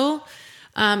Official.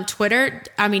 Twitter.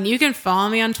 I mean, you can follow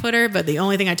me on Twitter, but the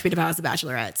only thing I tweet about is The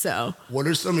Bachelorette. So, What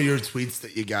are some of your tweets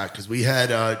that you got? Because we had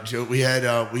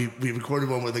we recorded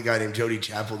one with a guy named Jody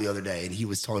Chappell the other day, and he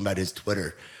was talking about his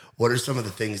Twitter. What are some of the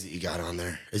things that you got on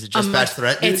there? Is it just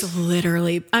Bachelorette news? it's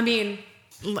literally. I mean,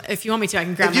 if you want me to, I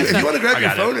can grab If you, my if phone. you want to grab I your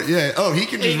got phone, it. yeah. Oh, he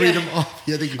can just read them off.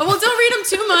 Yeah, Oh, well, don't read them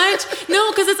too much.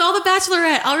 No, because it's all The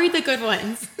Bachelorette. I'll read the good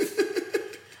ones.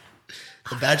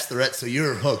 The Bachelorette. So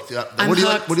you're hooked. I'm What do you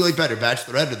hooked. like? What do you like better,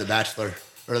 Bachelorette or The Bachelor?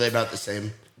 Or are they about the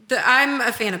same? I'm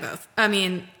a fan of both. I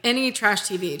mean, any trash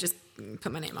TV, just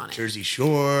put my name on it. Jersey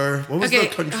Shore. What was Okay.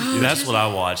 the country? Dude, that's what I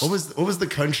watched. What was the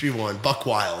country one? Buck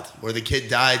Wild, where the kid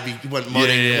died. He went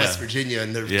mudding in Yeah. West Virginia,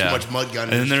 and there was Yeah. too much mud gun.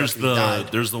 in And his there's truck and he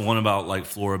died. there's the one about like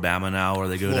Floribama now where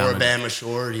they go down. Floribama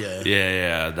Shore. Yeah.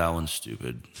 Yeah, that one's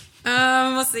stupid.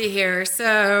 Let's see here.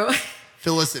 So,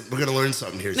 Phil, listen, we're gonna learn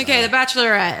something here. okay, Tyler. The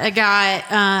Bachelorette. I got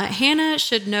Hannah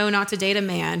should know not to date a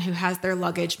man who has their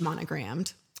luggage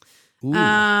monogrammed.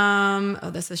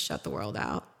 This is Shut the World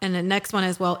Out. And the next one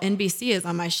is, well, NBC is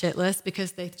on my shit list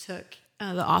because they took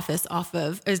The Office off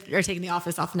of, or taking The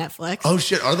Office off Netflix. Oh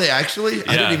shit, are they actually?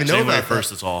 I didn't even know January about that.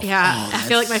 1st it's off. Yeah, I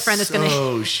feel like my friend is so gonna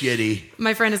shitty.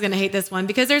 my friend is gonna hate this one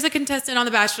because there's a contestant on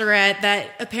The Bachelorette that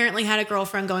apparently had a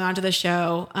girlfriend going on to the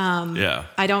show. Yeah.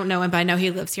 I don't know him, but I know he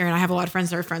lives here, and I have a lot of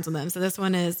friends that are friends with him. So this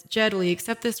one is, Jed, will you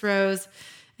accept this rose?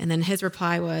 And then his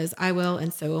reply was, I will,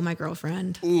 and so will my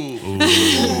girlfriend. Ooh.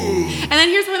 And then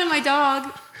here's one of my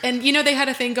dog. And you know, they had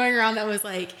a thing going around that was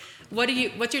like,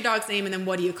 what's your dog's name? And then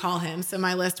what do you call him? So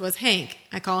my list was Hank.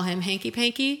 I call him Hanky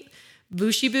Panky,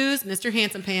 Booshy Boos, Mr.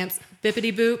 Handsome Pants,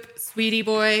 Bippity Boop, Sweetie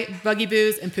Boy, Buggy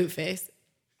Boos, and Poop Face.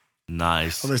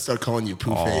 Nice. I'm gonna start calling you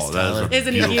Pooh Oh, Face, that is Tyler. a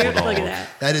Isn't he cute? beautiful Look dog. at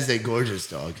that. That is a gorgeous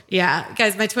dog. Yeah,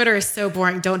 guys, my Twitter is so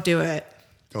boring. Don't do it.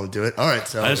 Don't do it. All right,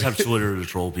 so I just have Twitter to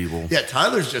troll people. yeah,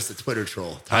 Tyler's just a Twitter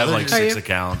troll. I have like just- 6 you?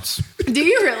 accounts. Do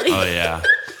you really? Oh yeah.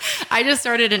 I just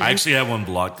started an. I actually had one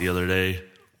blocked the other day.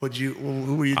 who were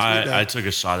you? tweeting I at? took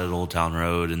a shot at Old Town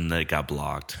Road and it got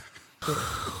blocked.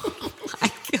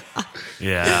 my God.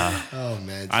 Yeah. Oh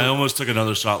man. I almost took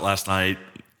another shot last night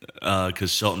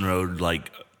because Shelton Road,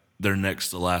 like their next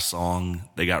to last song,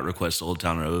 they got request to Old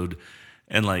Town Road,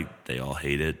 and like they all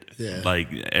hate it. Yeah.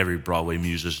 Like every Broadway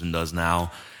musician does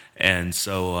now, and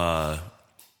so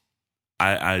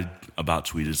I about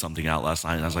tweeted something out last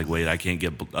night, and I was like, wait, I can't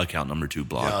get account number 2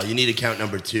 blocked. No, you need account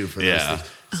number 2 for Yeah.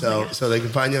 those things. So they can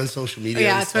find you on social media.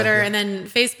 Yeah, and stuff. Twitter, and then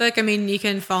Facebook. I mean, you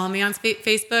can follow me on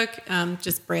Facebook,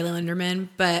 just Brailey Lenderman.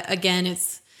 But again,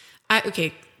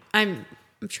 I'm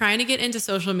trying to get into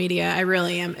social media. I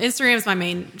really am. Instagram's my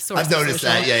main source. I've of noticed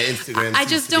social. that. Yeah, Instagram. I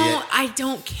seems just to be don't. it. I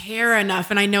don't care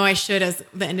enough, and I know I should as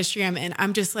the industry I'm in.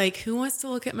 I'm just like, who wants to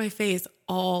look at my face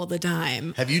all the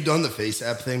time? Have you done the Face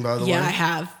app thing, by the way? Yeah, I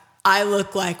have. I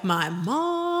look like my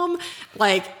mom,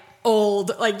 like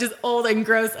old, like just old and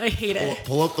gross. I hate it.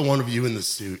 Pull up the one of you in the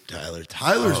suit, Tyler.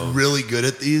 Tyler's really good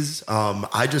at these.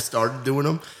 I just started doing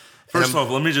them. First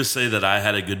off, let me just say that I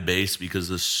had a good base because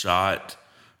the shot.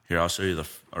 Here, I'll show you the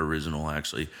original,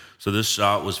 actually. So this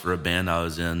shot was for a band I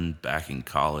was in back in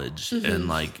college. And,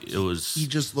 like, it was... He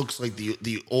just looks like the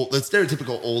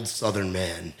stereotypical old Southern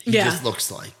man. He just looks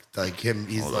like him.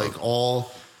 He's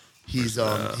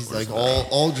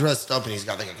all dressed up, and he's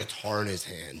got like a guitar in his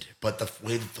hand. But the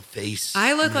way that the face...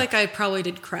 I look like I probably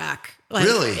did crack. Like,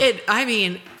 really? I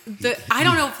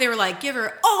don't know if they were like, give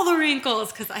her all the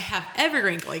wrinkles, because I have every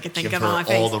wrinkle you could think of on my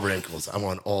face. All the wrinkles. I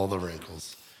want all the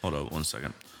wrinkles. Hold on 1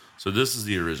 second. So this is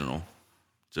the original.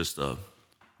 Just a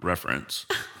reference.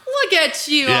 Look at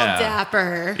you, all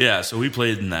dapper. Yeah, so we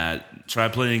played in that. Try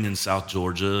playing in South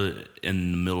Georgia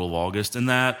in the middle of August in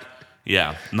that.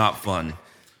 Yeah, not fun.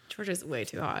 Georgia's way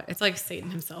too hot. It's like Satan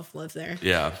himself lives there.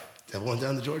 Yeah. Everyone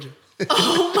down to Georgia.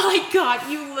 Oh my God,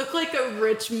 you look like a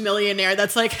rich millionaire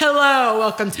that's like, hello,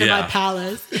 welcome to my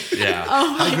palace. Yeah.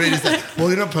 Oh my How great God. is that?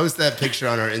 We're going to post that picture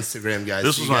on our Instagram, guys.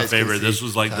 This so was you my guys can favorite. see This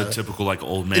was like the Tyler. typical like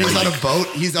old man. He was like, on a boat.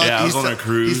 He's I was on a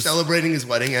cruise. He's celebrating his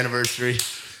wedding anniversary.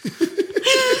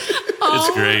 It's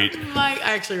great. I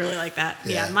actually really like that.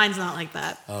 Yeah. Yeah, mine's not like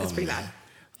that. It's pretty bad.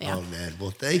 Yeah. Oh, man.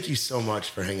 Well, thank you so much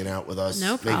for hanging out with us.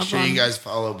 No Make sure problem. you guys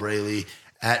follow Brailey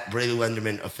at Brailey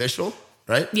Lenderman Official,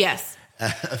 right? Yes.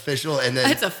 Official. And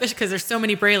then... It's a fish because there's so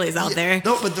many Braileys out there.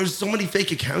 No, but there's so many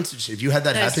fake accounts and shit. Have you had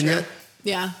that That's happen true. yet?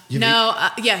 Yeah.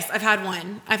 Yes, I've had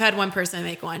one. I've had one person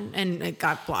make one, and it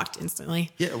got blocked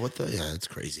instantly. Yeah, Yeah, that's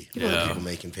crazy. Yeah. People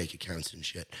making fake accounts and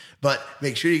shit. But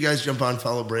make sure you guys jump on,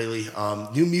 follow Brailey.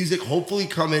 New music hopefully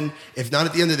coming, if not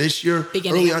at the end of this year,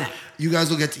 Beginning early of on. next. You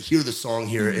guys will get to hear the song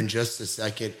here in just a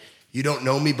second. You Don't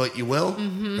Know Me, But You Will,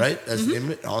 right? That's the name of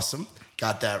it. Awesome.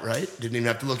 Got that right. Didn't even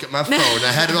have to look at my phone.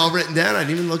 I had it all written down. I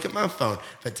didn't even look at my phone.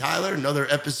 But Tyler, another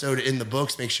episode in the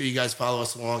books. Make sure you guys follow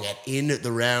us along at In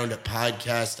the Round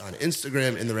Podcast on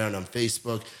Instagram, In the Round on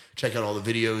Facebook. Check out all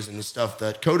the videos and the stuff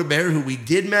that Coda Bear, who we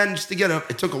did manage to get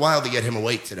up. It took a while to get him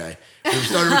awake today. We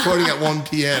started recording at 1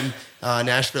 p.m.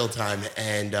 Nashville time,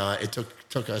 and it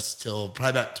took us till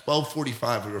probably about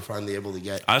 12:45 we were finally able to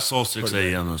get. I saw 6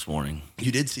 a.m. this morning.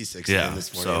 You did see 6 a.m. Yeah,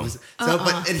 this morning. so-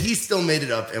 And he still made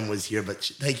it up and was here. But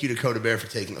thank you to Coda Bear for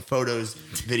taking the photos,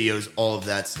 videos, all of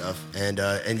that stuff. And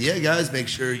yeah, guys, make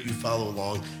sure you follow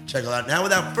along. Check it out. Now,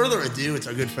 without further ado, it's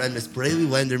our good friend, Miss Brailey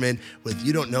Lenderman with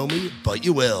You Don't Know Me, But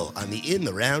You Will on the In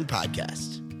the Round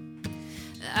podcast.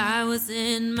 I was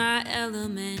in my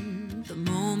element the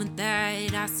moment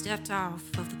that I stepped off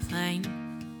of the plane.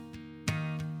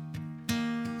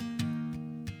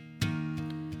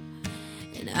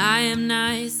 And I am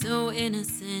not so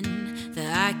innocent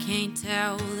that I can't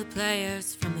tell the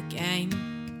players from the game.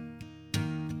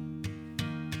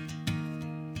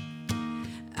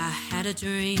 I had a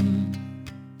dream.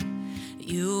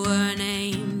 You were an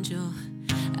angel.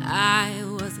 I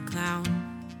was a clown.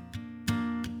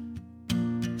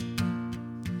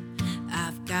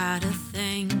 I've got a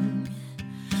thing.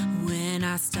 When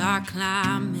I start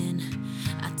climbing,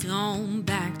 I don't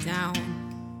back down.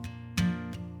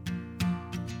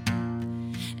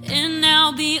 And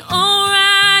I'll be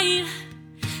alright.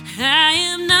 I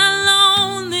am not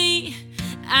lonely.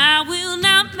 I will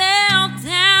not melt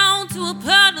down to a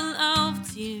puddle of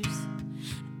tears.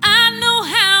 I know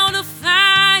how to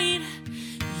fight.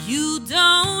 You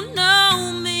don't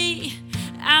know me.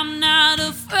 I'm not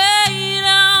afraid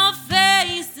of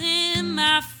facing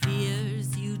my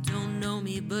fears. You don't know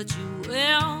me, but you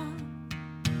will.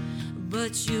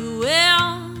 But you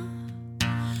will.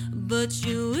 But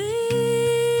you will.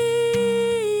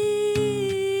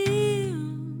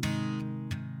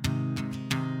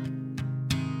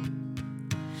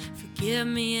 Forgive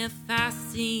me if I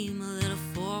seem a little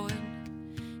forward.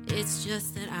 It's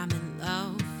just that I'm in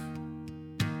love.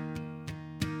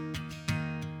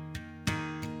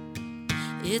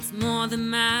 It's more than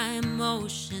my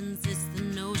emotions, it's the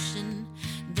notion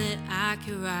that I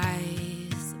could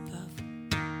rise above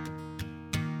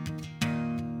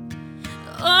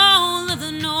all of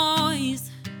the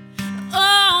noise,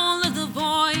 all of the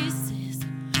voices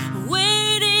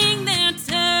waiting their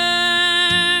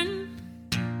turn.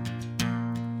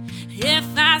 If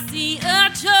I see a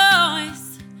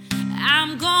choice,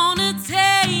 I'm gonna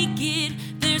take it.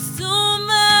 There's so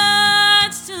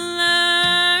much to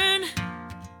learn,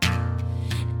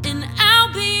 and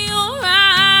I'll be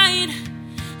alright.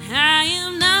 I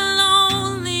am not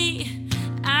lonely.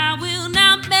 I will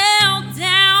not melt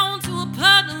down to a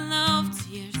puddle of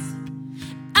tears.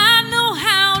 I know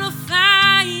how to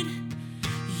fight.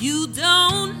 You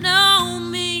don't know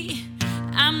me.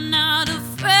 I'm not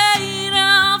afraid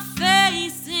of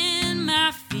facing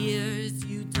my fears.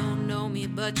 You don't know me,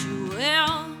 but you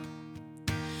will.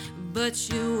 But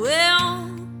you will.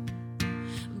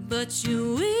 But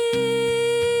you will.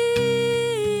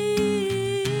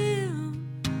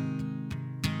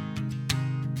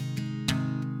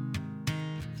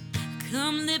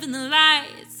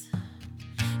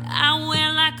 I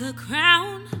wear like a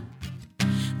crown.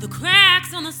 The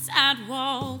cracks on the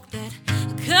sidewalk that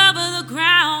cover the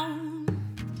ground.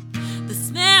 The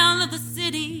smell of the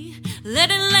city, let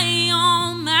it lay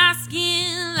on my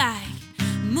skin like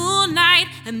moonlight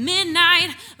at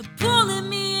midnight, pulling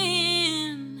me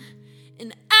in.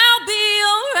 And I'll be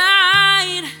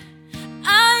alright.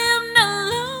 I am not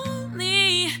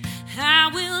lonely. I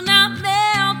will not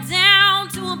melt down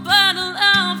to a bottle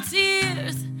of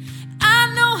tears.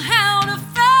 I know how to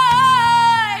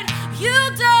fight. You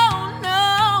don't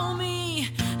know me.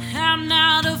 I'm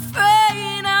not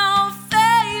afraid of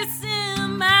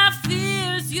facing my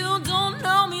fears. You don't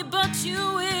know me, but you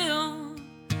will.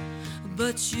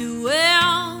 But you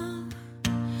will.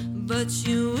 But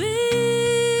you will.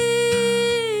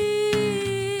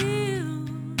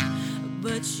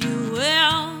 But you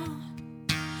will.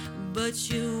 But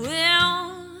you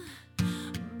will.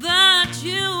 But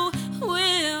you